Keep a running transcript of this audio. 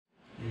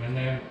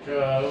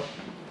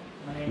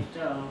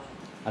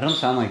I don't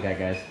sound like that,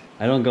 guys.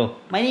 I don't go,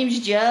 my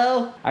name's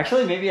Joe.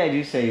 Actually, maybe I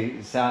do say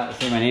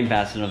my name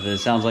fast enough that it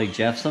sounds like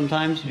Jeff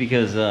sometimes,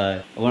 because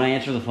when I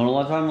answer the phone a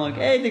lot of time, I'm like,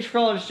 hey, thanks for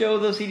calling, it's Joe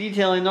with OCDetailing.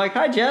 They're like,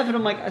 hi, Jeff. And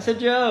I'm like, I said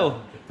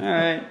Joe. All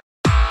right.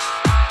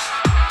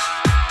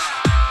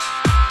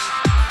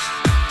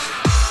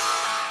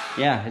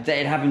 Yeah,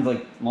 it happens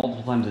like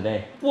multiple times a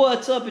day.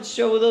 What's up? It's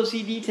Joe with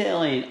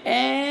OCDetailing.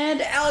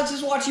 And Alex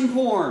is watching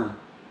porn.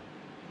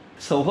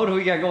 So what do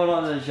we got going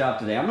on in the shop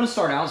today? I'm gonna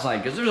start outside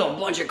because there's a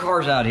bunch of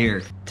cars out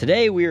here.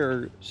 Today we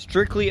are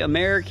strictly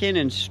American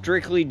and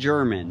strictly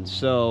German.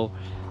 So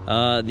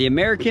the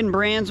American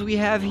brands we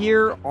have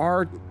here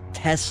are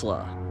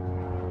Tesla.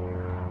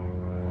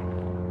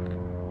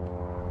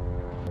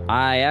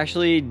 I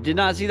actually did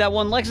not see that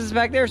one Lexus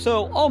back there,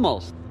 so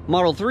almost.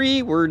 Model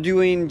 3, we're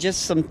doing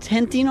just some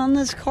tinting on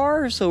this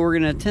car. So we're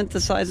gonna tint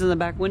the sides of the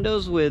back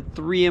windows with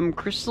 3M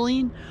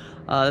crystalline.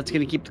 That's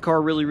gonna keep the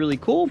car really, really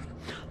cool.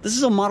 This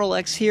is a Model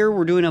X here.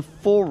 We're doing a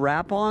full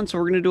wrap on, so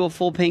we're gonna do a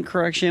full paint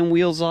correction,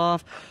 wheels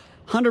off,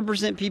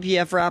 100%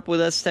 PPF wrap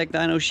with STEK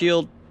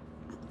DYNOShield,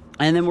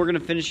 and then we're gonna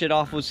finish it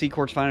off with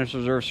CQuartz Finest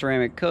Reserve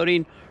ceramic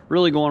coating.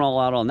 Really going all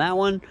out on that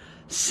one.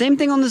 Same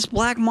thing on this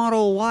black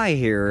Model Y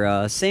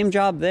here. Same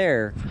job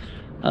there.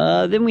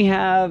 Then we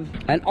have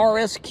an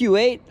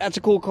RSQ8. That's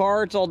a cool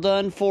car. It's all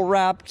done, full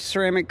wrapped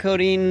ceramic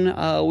coating,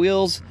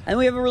 wheels. And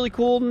we have a really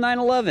cool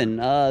 911.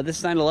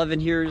 This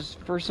 911 here is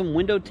for some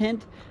window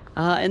tint.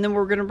 And then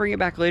we're gonna bring it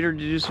back later to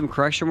do some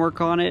correction work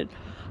on it.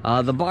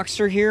 The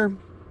Boxster here,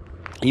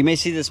 you may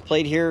see this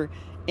plate here,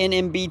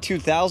 NMB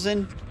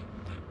 2000.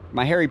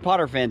 My Harry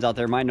Potter fans out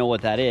there might know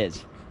what that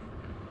is.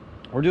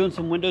 We're doing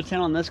some window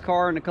tint on this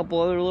car and a couple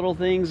other little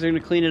things. They're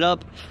gonna clean it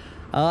up.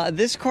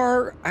 This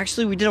car,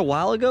 actually, we did a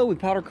while ago. We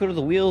powder coated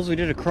the wheels. We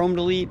did a chrome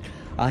delete.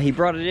 He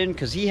brought it in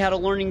because he had a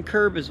learning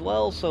curve as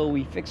well. So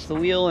we fixed the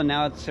wheel and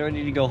now it's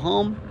ready to go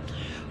home.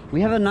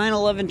 We have a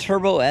 911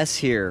 Turbo S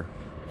here.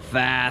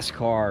 Fast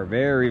car.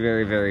 Very,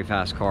 very, very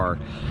fast car.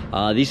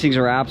 These things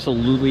are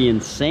absolutely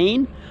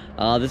insane.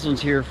 This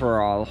one's here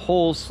for a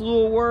whole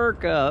slew of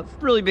work.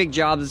 Really big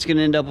job that's going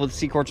to end up with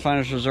CQuartz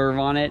Finest Reserve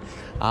on it.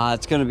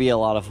 It's going to be a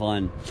lot of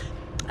fun.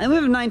 And we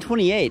have a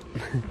 928.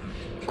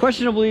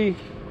 Questionably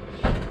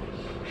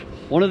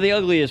one of the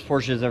ugliest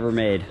Porsches ever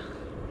made.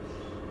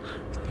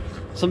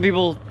 Some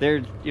people, they're,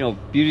 you know,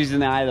 beauty's in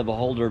the eye of the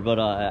beholder, but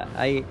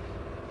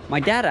my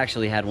dad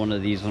actually had one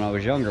of these when I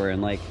was younger,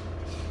 and like,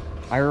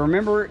 I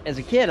remember as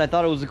a kid, I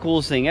thought it was the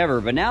coolest thing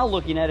ever, but now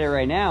looking at it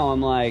right now,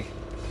 I'm like,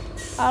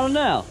 I don't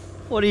know.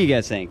 What do you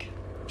guys think?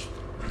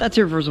 That's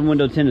here for some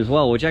window tint as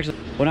well, which actually,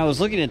 when I was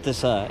looking at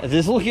this,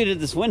 looking at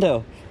this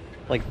window,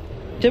 like,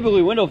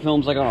 typically window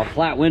film's like on a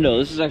flat window.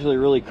 This is actually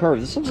really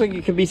curved. This looks like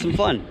it could be some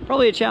fun.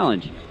 Probably a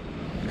challenge.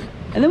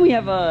 And then we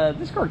have,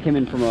 this car came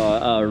in from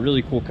a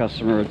really cool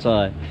customer. It's,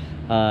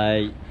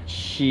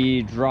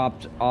 she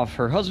dropped off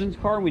her husband's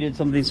car and we did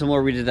something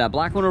similar. We did that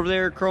black one over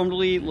there, chrome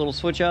delete, little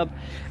switch up.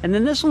 And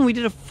then this one we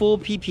did a full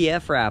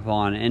PPF wrap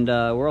on, and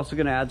we're also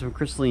gonna add some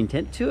crystalline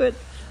tint to it.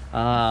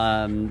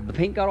 The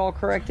paint got all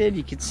corrected.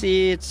 You can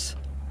see it's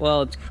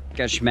got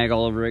schmeg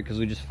all over it because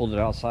we just pulled it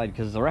outside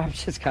because the wrap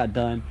just got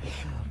done.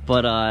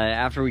 But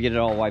after we get it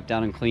all wiped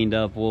down and cleaned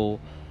up, we'll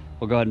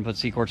go ahead and put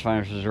CQuartz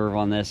Finest Reserve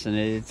on this, and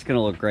it's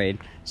gonna look great.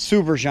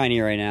 Super shiny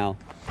right now.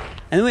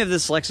 And then we have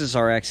this Lexus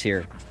RX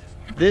here.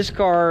 This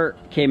car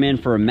came in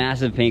for a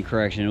massive paint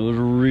correction. It was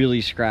really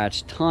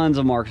scratched, tons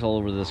of marks all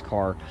over this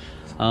car.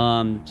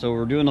 So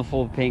we're doing the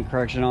full paint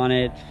correction on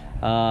it,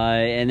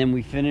 and then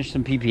we finished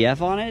some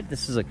PPF on it.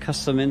 This is a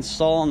custom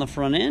install on the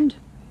front end.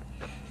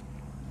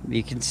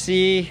 You can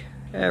see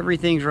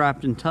everything's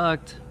wrapped and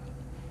tucked,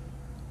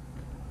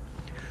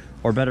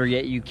 or better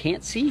yet, you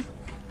can't see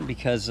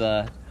because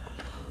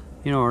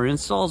you know, our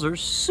installs are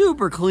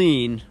super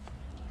clean.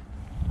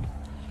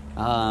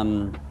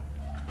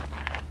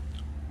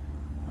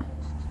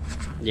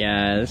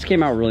 Yeah, this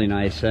came out really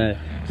nice.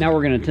 Now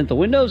we're gonna tint the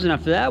windows, and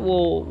after that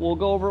we'll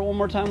go over it one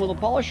more time with a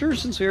polisher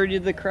since we already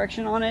did the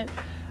correction on it,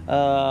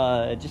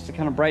 just to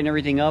kind of brighten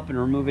everything up and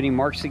remove any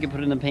marks that get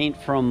put in the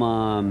paint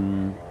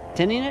from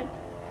tinting it,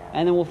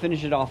 and then we'll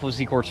finish it off with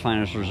CQuartz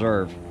Finest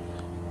Reserve.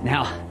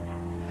 Now,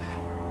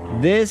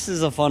 this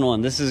is a fun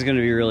one. This is going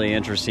to be really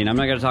interesting. I'm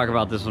not going to talk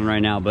about this one right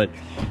now, but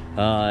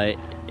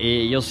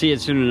you'll see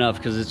it soon enough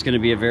because it's going to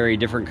be a very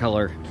different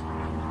color.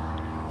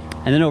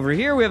 And then over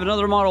here we have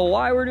another Model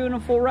Y we're doing a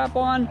full wrap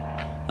on.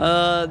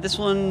 This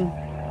one,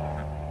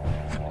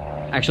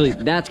 actually,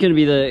 that's going to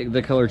be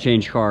the color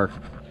change car.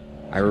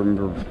 I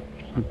remember.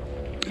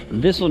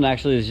 This one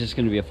actually is just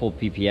going to be a full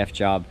PPF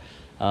job.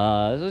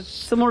 It's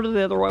similar to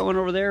the other white one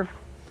over there.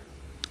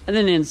 And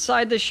then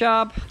inside the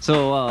shop,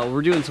 so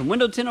we're doing some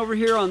window tint over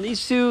here on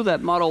these two.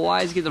 That Model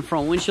Y is getting the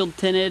front windshield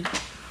tinted.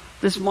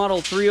 This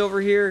Model 3 over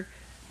here,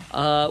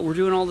 we're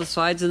doing all the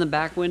sides and the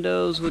back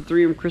windows with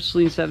 3M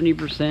crystalline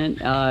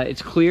 70%.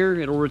 It's clear,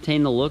 it'll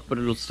retain the look, but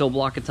it'll still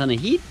block a ton of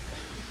heat.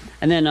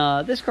 And then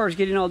this car is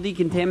getting all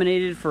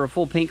decontaminated for a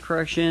full paint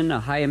correction, a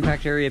high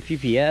impact area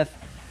PPF.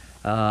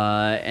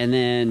 And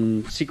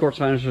then CQuartz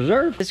Finest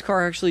Reserve. This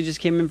car actually just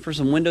came in for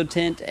some window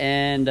tint,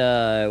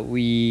 and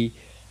we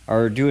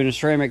are doing a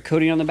ceramic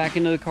coating on the back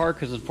end of the car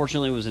because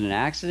unfortunately it was in an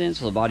accident,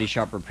 so the body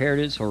shop repaired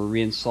it, so we're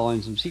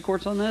reinstalling some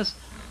CQuartz on this.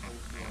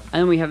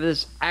 And then we have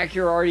this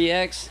Acura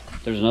RDX.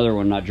 There's another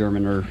one, not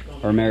German or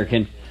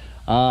American.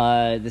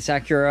 This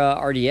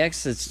Acura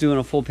RDX, it's doing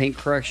a full paint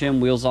correction,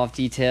 wheels off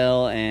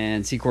detail,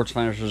 and CQuartz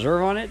Finest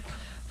Reserve on it.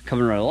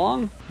 Coming right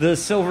along. The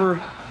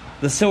silver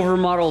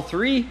Model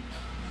 3,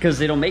 because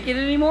they don't make it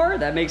anymore,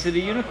 that makes it a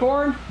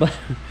unicorn. But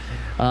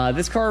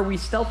this car we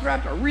stealth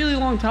wrapped a really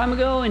long time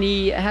ago, and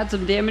he had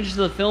some damage to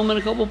the film in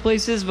a couple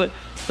places, but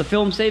the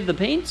film saved the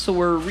paint, so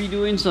we're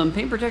redoing some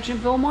paint protection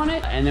film on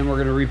it, and then we're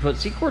gonna re-put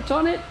CQuartz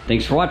on it.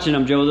 Thanks for watching.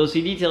 I'm Joe with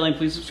OCDetailing.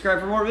 Please subscribe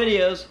for more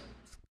videos.